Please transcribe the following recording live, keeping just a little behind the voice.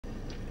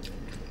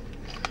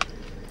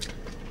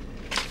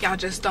Y'all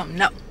just don't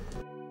know.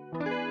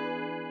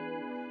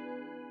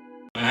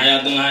 How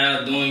y'all doing? How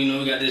y'all doing? You know,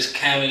 we got this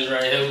canvas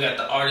right here. We got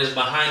the artist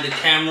behind the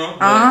camera.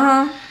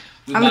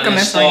 We about to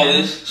install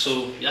this.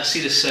 So y'all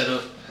see the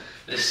setup.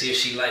 Let's see if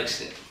she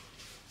likes it.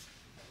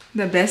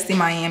 The best in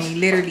Miami.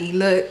 Literally,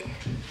 look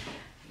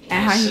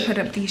at how he put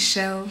up these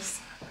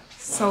shelves.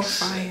 So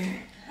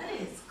fire. That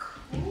is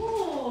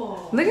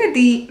cool. Look at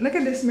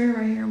this mirror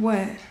right here.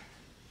 What?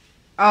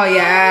 Oh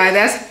yeah,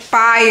 that's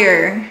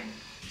fire.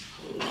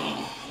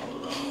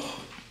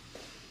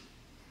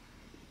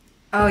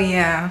 Oh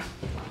yeah.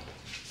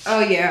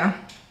 Oh yeah.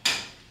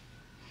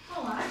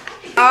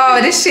 Oh,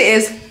 this shit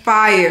is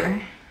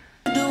fire.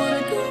 I'm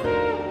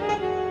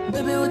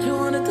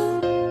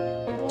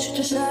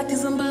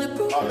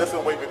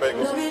definitely waiting back.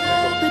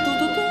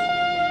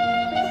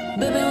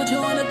 Baby, what you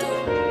wanna do?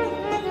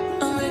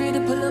 I'm ready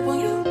to pull up on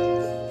you.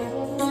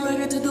 I'm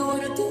ready to do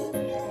what I do.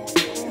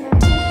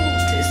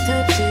 This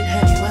type shit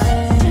have you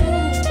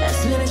wildin'.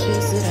 Last minute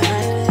shit to the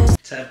island.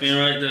 Tap in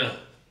right there.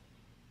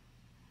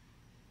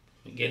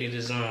 Getty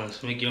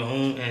Designs. Make your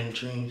home and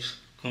dreams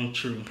come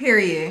true.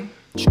 Period.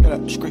 Straight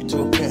up, straight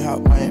to a penthouse,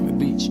 Miami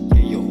Beach.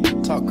 Hey, yo,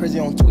 talk crazy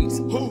on tweets.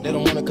 They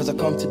don't want it cause I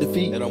come to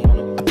defeat. They don't want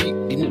it. I peek,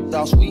 these niggas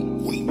all sweet.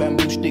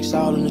 Bamboo sticks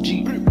all in the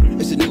Jeep.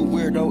 It's a new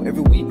weirdo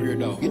every week.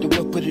 Get the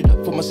whip, put it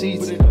up for my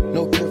seeds.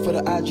 No care for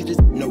the IG,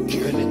 just no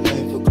care.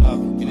 Anything for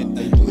club.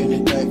 They do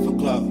anything for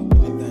club.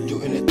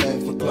 Do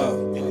anything for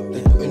club.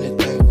 They do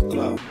anything for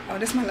club. Oh,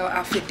 this is my little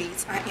outfit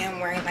these. I am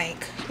wearing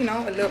like, you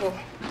know, a little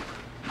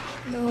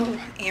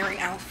earring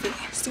outfit.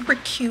 Super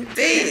cute.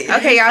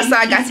 Okay, y'all, so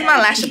I got to my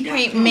lash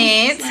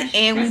appointment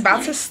and we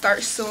about to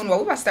start soon. Well,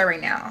 we about to start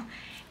right now.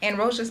 And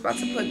Rose just about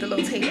to put the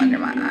little tape under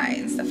my eye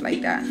and stuff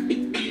like that.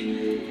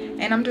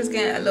 And I'm just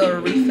getting a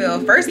little refill.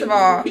 First of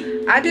all,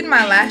 I did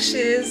my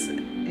lashes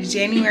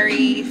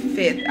January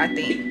 5th, I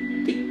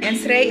think. And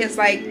today is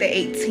like the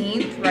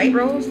 18th, right,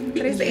 Rose?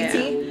 Today's the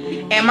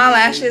 18th. And my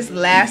lashes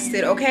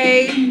lasted,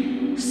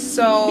 okay?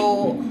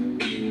 So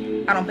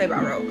I don't play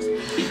about Rose.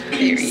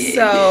 Period.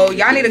 So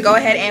y'all need to go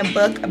ahead and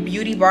book a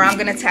beauty bar. I'm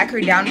gonna tag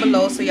her down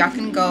below so y'all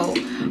can go.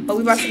 But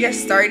we about to get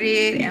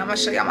started and I'm gonna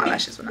show y'all my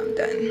lashes when I'm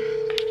done.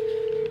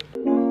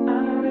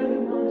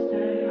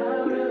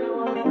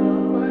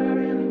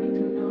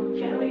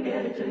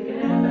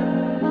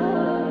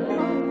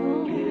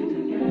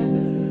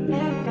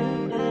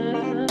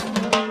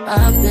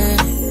 I've been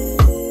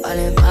all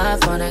in my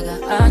phone, I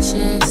got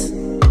options.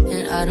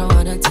 And I don't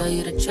wanna tell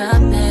you to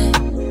drop it,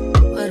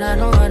 but I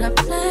don't wanna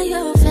play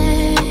your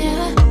fair.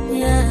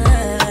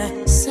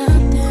 Yeah,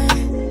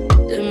 something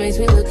that makes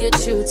me look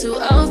at you too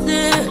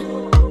often.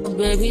 Oh,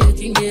 baby, you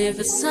can give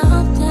it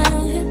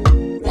something.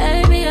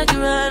 Baby, I can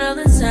run all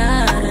the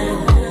time.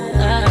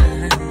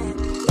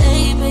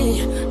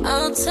 Baby,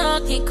 I'm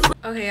talking.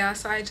 Okay, y'all,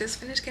 so I just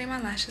finished getting my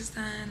lashes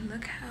done.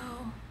 Look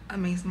how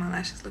amazing my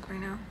lashes look right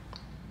now.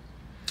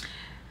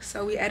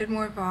 So we added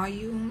more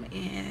volume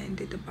and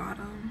did the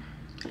bottom.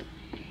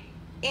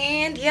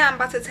 And yeah, I'm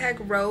about to tag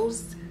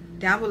Rose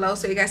down below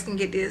so you guys can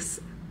get this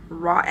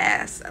raw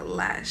ass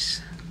lash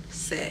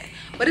set.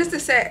 What is the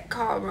set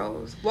called,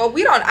 Rose? Well,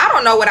 I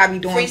don't know what I be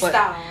doing.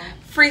 Freestyle.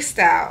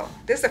 Freestyle.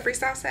 This is a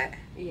freestyle set?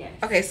 Yes.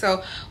 Okay,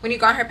 so when you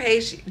go on her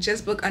page,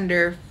 just book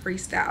under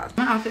freestyle.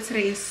 My outfit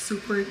today is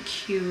super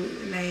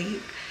cute.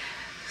 Like,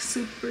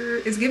 super,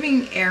 it's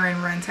giving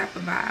errand run type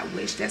of vibe,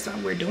 which that's what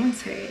we're doing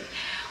today.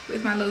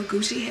 With my little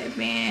Gucci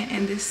headband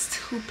and this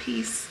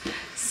two-piece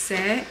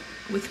set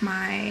with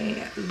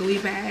my Louis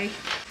bag.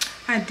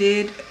 I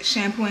did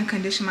shampoo and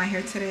condition my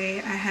hair today.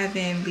 I have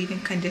been leaving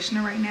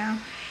conditioner right now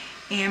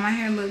and my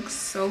hair looks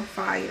so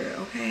fire,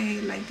 okay?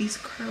 Like, these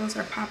curls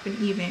are popping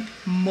even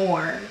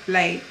more.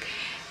 Like,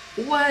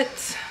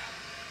 what?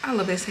 I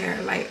love this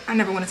hair. Like, I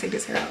never want to take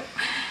this hair out.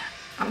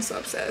 I'm so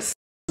obsessed.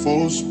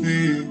 Full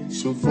speed,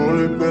 so for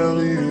the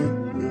belly,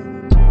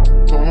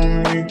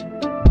 Tommy,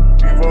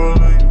 vive all of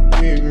your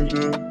things,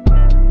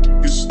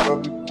 yeah. You stop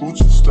at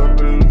Gucci, stop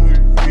at Louis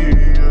V,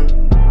 yeah.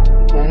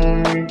 Come on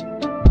me,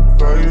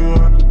 fire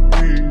out the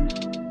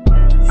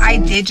beat. I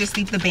did just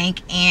leave the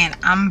bank and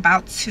I'm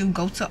about to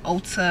go to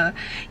Ulta.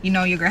 You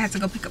know, your girl has to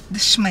go pick up the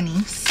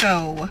shmoney.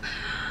 So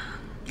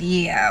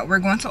yeah, we're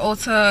going to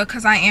Ulta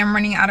because I am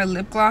running out of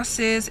lip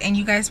glosses and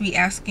you guys be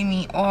asking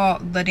me all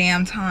the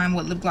damn time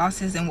what lip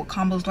glosses and what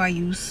combos do I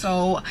use.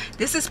 So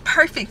this is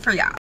perfect for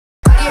y'all.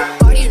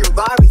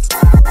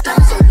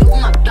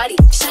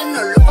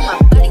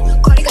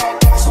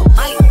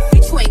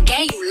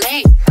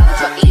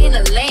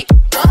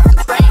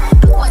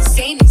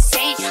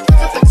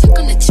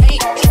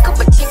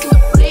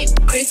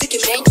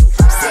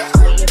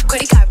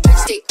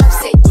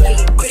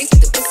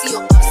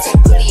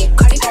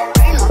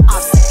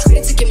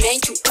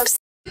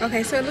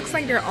 Okay, so it looks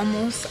like they're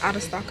almost out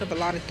of stock of a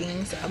lot of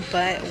things,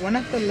 but one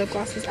of the lip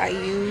glosses I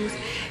use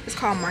is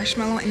called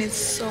Marshmallow and it's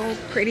so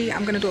pretty.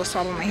 I'm gonna do a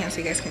swab on my hand so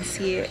you guys can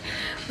see it.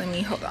 Let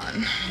me, hold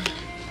on.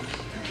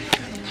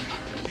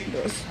 Do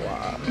a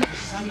swab.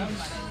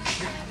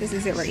 This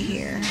is it right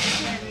here.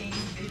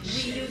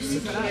 She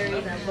used to carry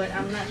them, but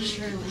I'm not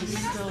sure if we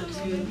still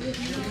do.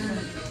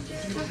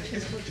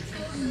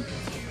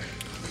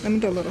 Let me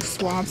do a little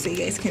swab so you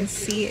guys can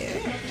see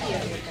it.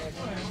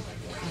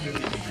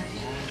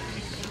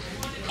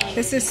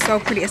 This is so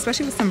pretty,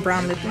 especially with some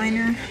brown lip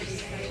liner.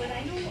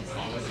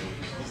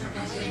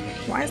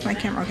 Why is my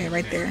camera? Okay,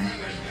 right there.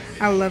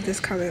 I love this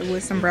color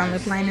with some brown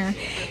lip liner.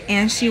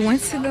 And she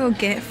went to go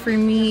get for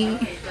me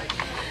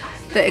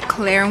the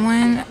Eclair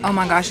one. Oh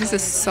my gosh, this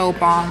is so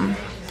bomb.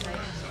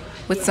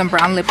 With some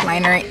brown lip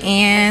liner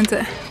and,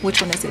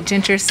 which one is it?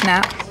 Ginger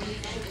Snap.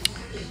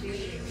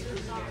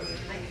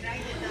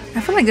 I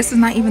feel like this is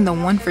not even the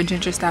one for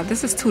Ginger Snap.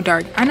 This is too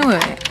dark. I know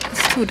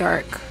it's too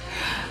dark.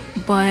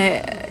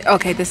 But,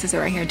 okay, this is it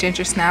right here.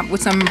 Ginger Snap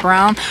with some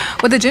brown.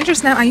 With the Ginger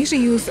Snap, I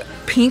usually use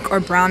pink or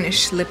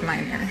brownish lip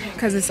liner.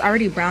 Because it's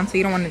already brown, so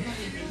you don't want to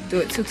do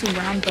it too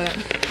brown. But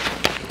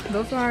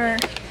those are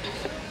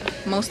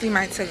mostly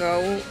my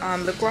to-go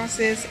lip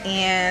glosses.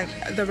 And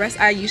the rest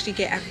I usually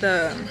get at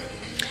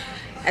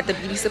the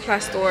beauty supply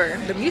store.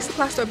 The beauty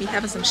supply store be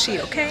having some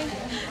shit, okay?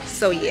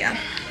 So, yeah.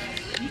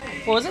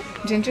 What was it?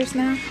 Ginger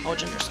Snap. Oh,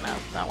 Ginger Snap.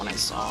 That one I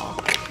saw.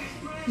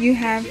 You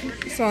have,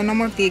 so no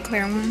more of the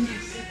Eclair one?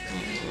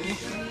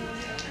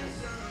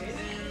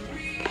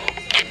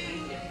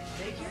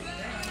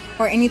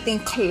 Or anything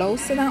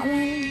close to that one?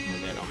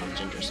 Maybe I don't have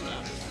Ginger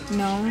Snap.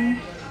 No.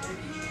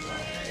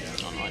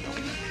 Oh, no, I don't.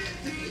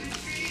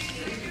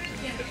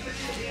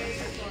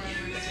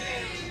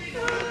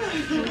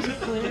 Is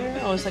it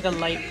clear? Oh, it's like a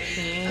light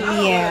pink.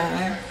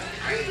 Yeah.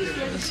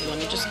 Let me see. Let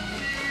me just.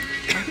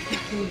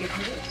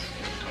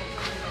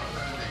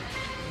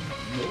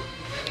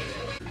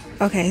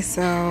 Okay,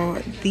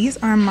 so these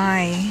are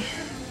my,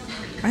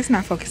 why is it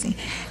not focusing?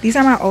 These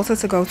are my Ulta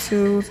to go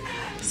tos.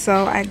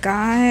 So I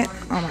got,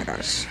 oh my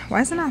gosh, why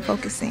is it not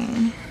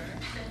focusing?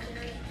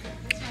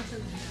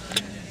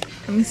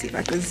 Let me see if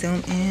I can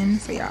zoom in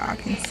so y'all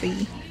can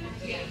see.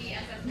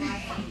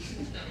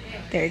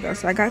 There you go.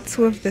 So I got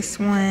 2 of this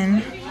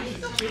one.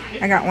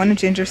 I got one of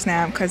Ginger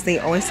Snap because they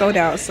always sold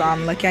out, so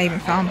I'm lucky I even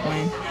found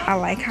one. I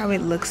like how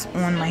it looks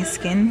on my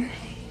skin.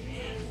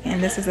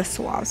 And this is a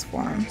swabs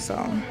form,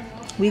 so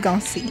we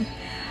gonna see.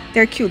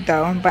 They're cute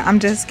though, but I'm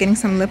just getting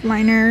some lip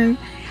liner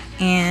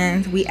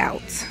and we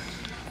out.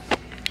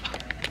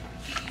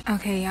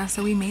 Okay, y'all,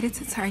 so we made it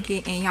to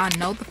Target, and y'all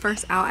know the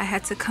first aisle I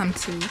had to come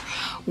to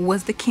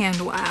was the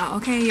candle aisle.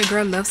 Okay, your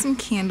girl loves some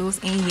candles,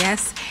 and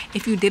yes,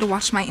 if you did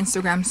watch my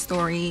Instagram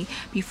story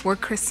before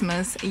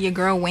Christmas, your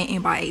girl went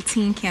and bought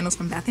 18 candles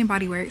from Bath &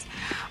 Body Works.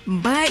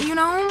 But you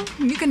know,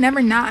 you can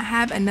never not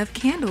have enough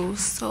candles,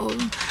 so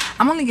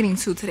I'm only getting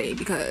 2 today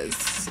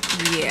because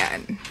yeah,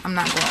 I'm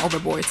not going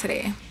overboard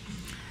today.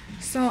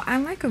 So I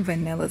like a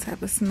vanilla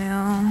type of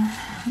smell.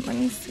 Let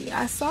me see,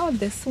 I saw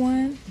this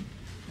one.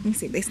 Let me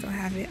see if they still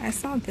have it. I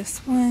saw this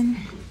one.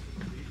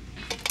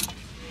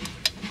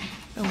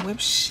 The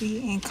whipped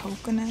sheet and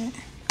coconut.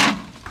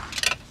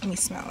 Let me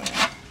smell it.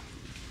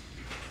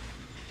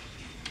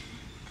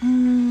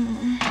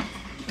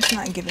 It's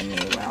not giving me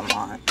what I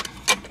want.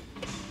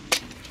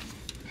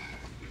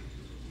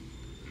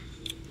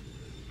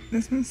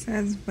 This one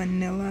says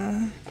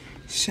vanilla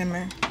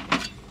shimmer.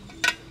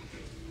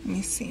 Let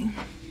me see.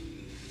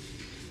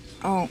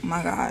 Oh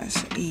my gosh,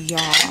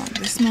 y'all,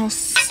 this smells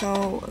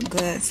so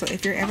good. So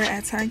if you're ever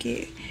at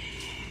Target,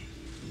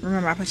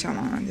 remember I put y'all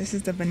on. This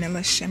is the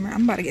vanilla shimmer.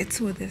 I'm about to get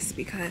 2 of this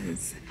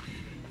because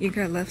your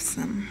girl loves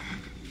some.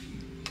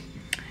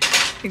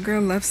 Your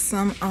girl loves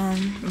some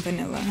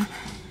vanilla.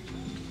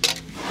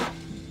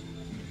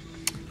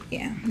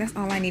 Yeah, that's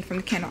all I need from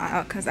the candle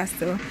aisle because I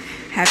still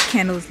have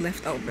candles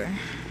left over.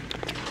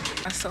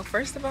 So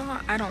first of all,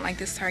 I don't like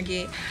this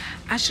Target.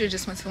 I should have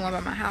just went to the one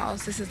by my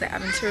house. This is the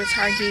Aventura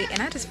Target,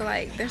 and I just feel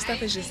like their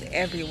stuff is just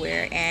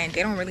everywhere and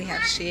they don't really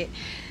have shit.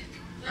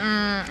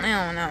 I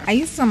don't know. I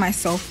use this on my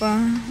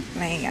sofa.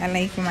 Like, I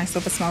like when my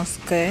sofa smells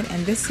good,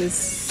 and this is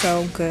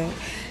so good.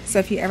 So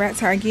if you're ever at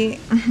Target,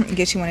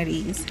 get you one of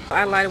these.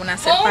 I lied when I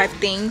said 5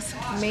 things.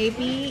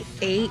 Maybe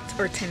 8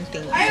 or 10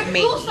 things.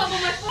 Maybe.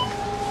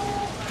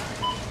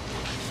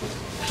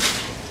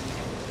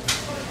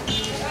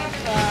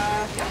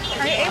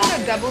 Are you able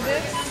to double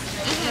this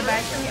in the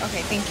bag for me?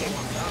 Okay, thank you.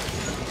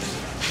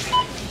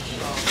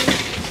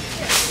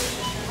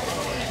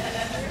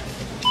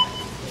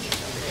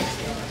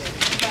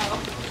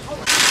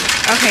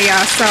 Okay,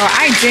 y'all, so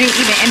I didn't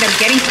even end up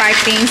getting 5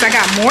 things. I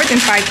got more than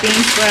 5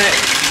 things, but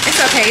it's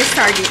okay. It's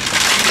Target.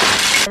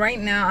 Right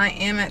now, I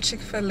am at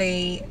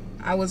Chick-fil-A.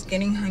 I was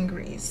getting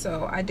hungry,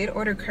 so I did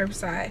order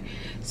curbside.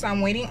 So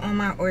I'm waiting on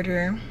my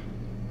order.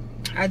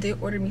 I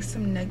did order me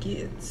some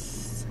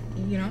nuggets,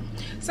 you know,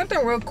 something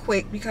real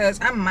quick because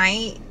I'm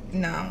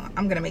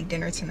gonna make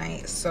dinner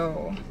tonight.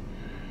 So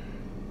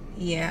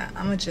yeah,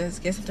 I'm gonna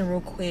just get something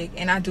real quick.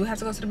 And I do have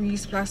to go to the beauty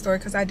supply store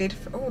because I did,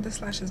 oh,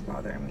 this lash is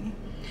bothering me,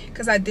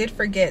 because I did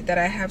forget that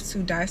I have to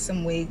dye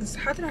some wigs.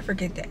 How did I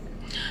forget that?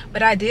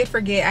 But I did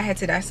forget I had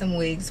to dye some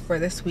wigs for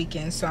this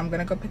weekend. So I'm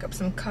gonna go pick up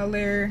some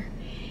color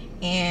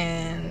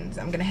and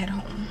I'm gonna head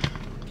home.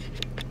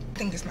 I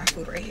think this is my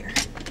food right here.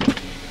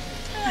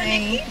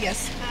 Okay,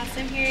 yes.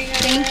 Awesome, here you go.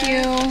 Thank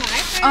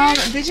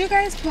you. Did you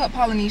guys put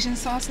Polynesian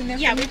sauce in there?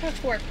 Yeah, we put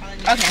 4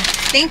 Polynesian. Okay,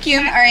 thank you.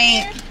 All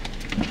right.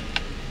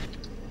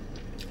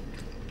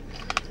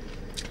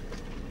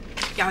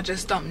 Y'all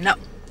just don't know.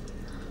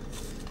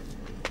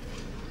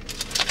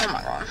 Oh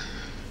my god.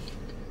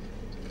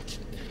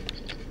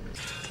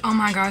 Oh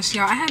my gosh,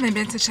 y'all, I haven't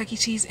been to Chuck E.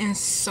 Cheese in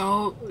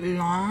so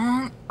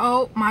long.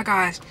 Oh my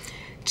gosh.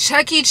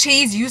 Chuck E.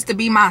 Cheese used to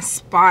be my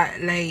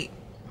spot. Like,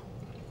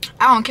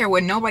 I don't care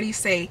what nobody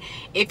say.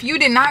 If you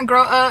did not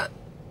grow up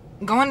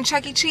going to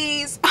Chuck E.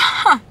 Cheese,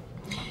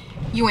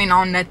 you ain't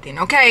on nothing,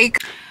 okay?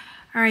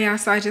 All right, y'all,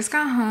 so I just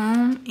got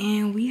home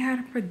and we had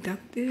a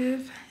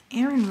productive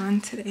errand run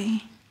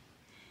today.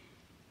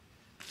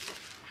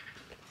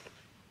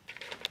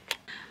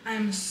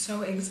 I'm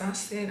so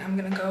exhausted. I'm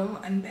gonna go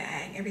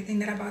unbag everything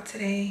that I bought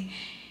today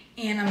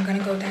and I'm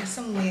gonna go dye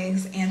some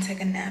wigs and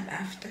take a nap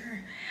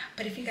after.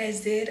 But if you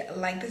guys did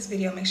like this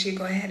video, make sure you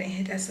go ahead and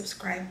hit that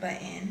subscribe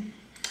button,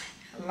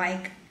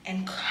 like,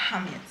 and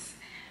comments.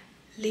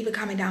 Leave a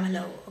comment down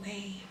below,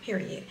 okay?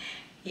 Period.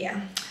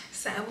 Yeah,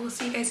 so I will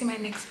see you guys in my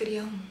next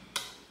video.